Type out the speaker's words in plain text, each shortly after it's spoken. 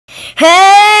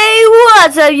Hey,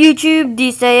 what's up YouTube?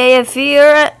 DCAF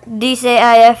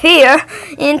here,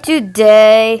 and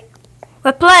today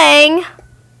we're playing,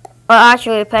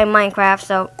 Minecraft,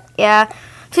 so yeah.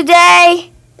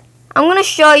 Today, I'm gonna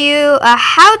show you a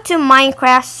how to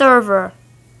Minecraft server.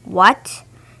 What?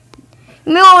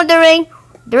 You may be wondering,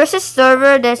 there's a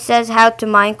server that says how to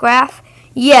Minecraft?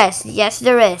 Yes,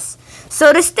 there is.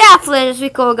 So the staff list we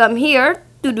call them here,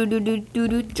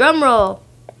 drum roll.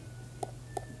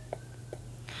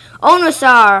 Owners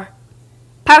are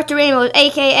Power to Rainbows,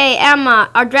 aka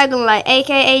Emma, our Dragonlight,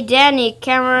 aka Danny,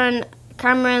 Cameron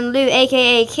Lou,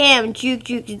 aka Cam,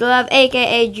 Juke Love,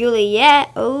 aka Juliet.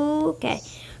 Okay.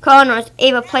 Connors,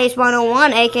 Ava Place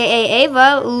 101, aka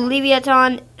Ava,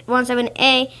 Leviathan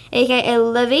 17A, aka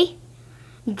Livy,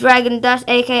 Dragon Dust,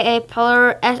 aka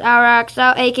Polar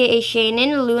SRXL, aka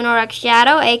Shannon, Lunar X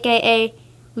Shadow, aka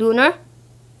Lunar.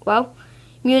 Well,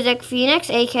 Music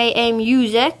Phoenix, aka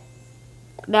Music.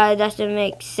 That doesn't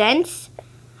make sense.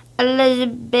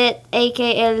 Elizabeth,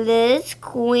 aka Liz,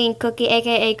 Queen Cookie,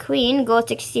 aka Queen, Gold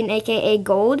 16, aka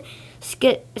Gold,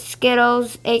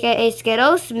 Skittles, aka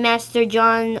Skittles, Master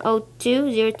John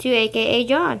 0202, aka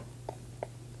John,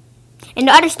 and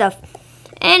the other stuff.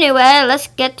 Anyway, let's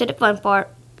get to the fun part.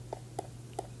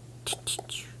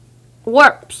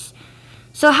 Warps.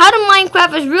 So how to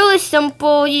Minecraft is really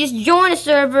simple. You just join a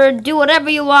server, do whatever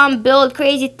you want, build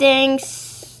crazy things.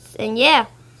 And yeah,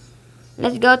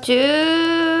 let's go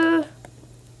to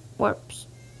Warps.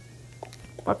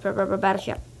 Battle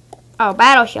Shop. Oh,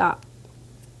 Battle Shop.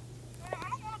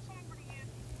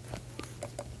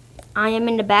 I am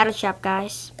in the Battle Shop,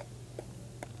 guys.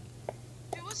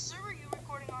 Dude, what server are you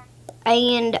recording on?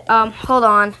 And hold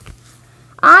on.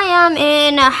 I am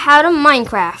in How to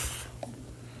Minecraft.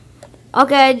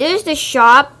 Okay, there's the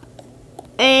shop.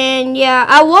 And yeah,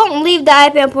 I won't leave the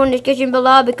IP info in the description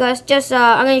below because just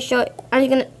I'm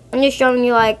just showing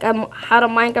you like how to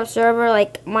Minecraft server,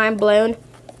 like mind blown.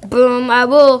 Boom. I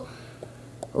will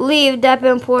leave that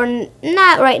important,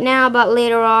 not right now, but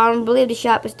later on. I believe the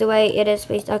shop is the way it is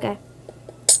placed. Okay.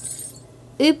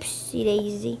 Oopsie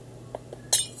daisy.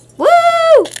 Woo!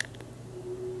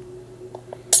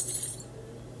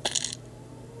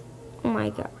 Oh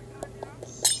my god.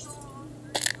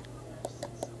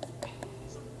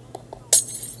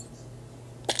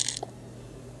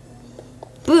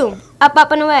 Boom!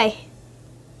 Up, and away.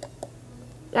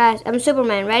 Guys, I'm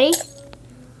Superman. Ready?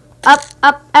 Up,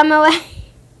 and away.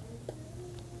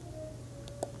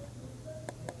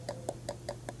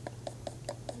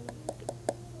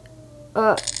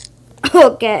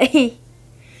 Okay.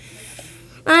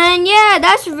 And yeah,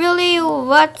 that's really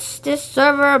what's this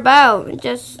server about.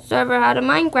 Just server how to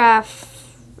Minecraft.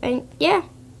 And yeah.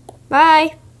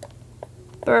 Bye.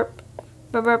 Burp.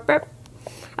 Burp.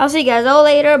 I'll see you guys all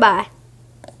later. Bye.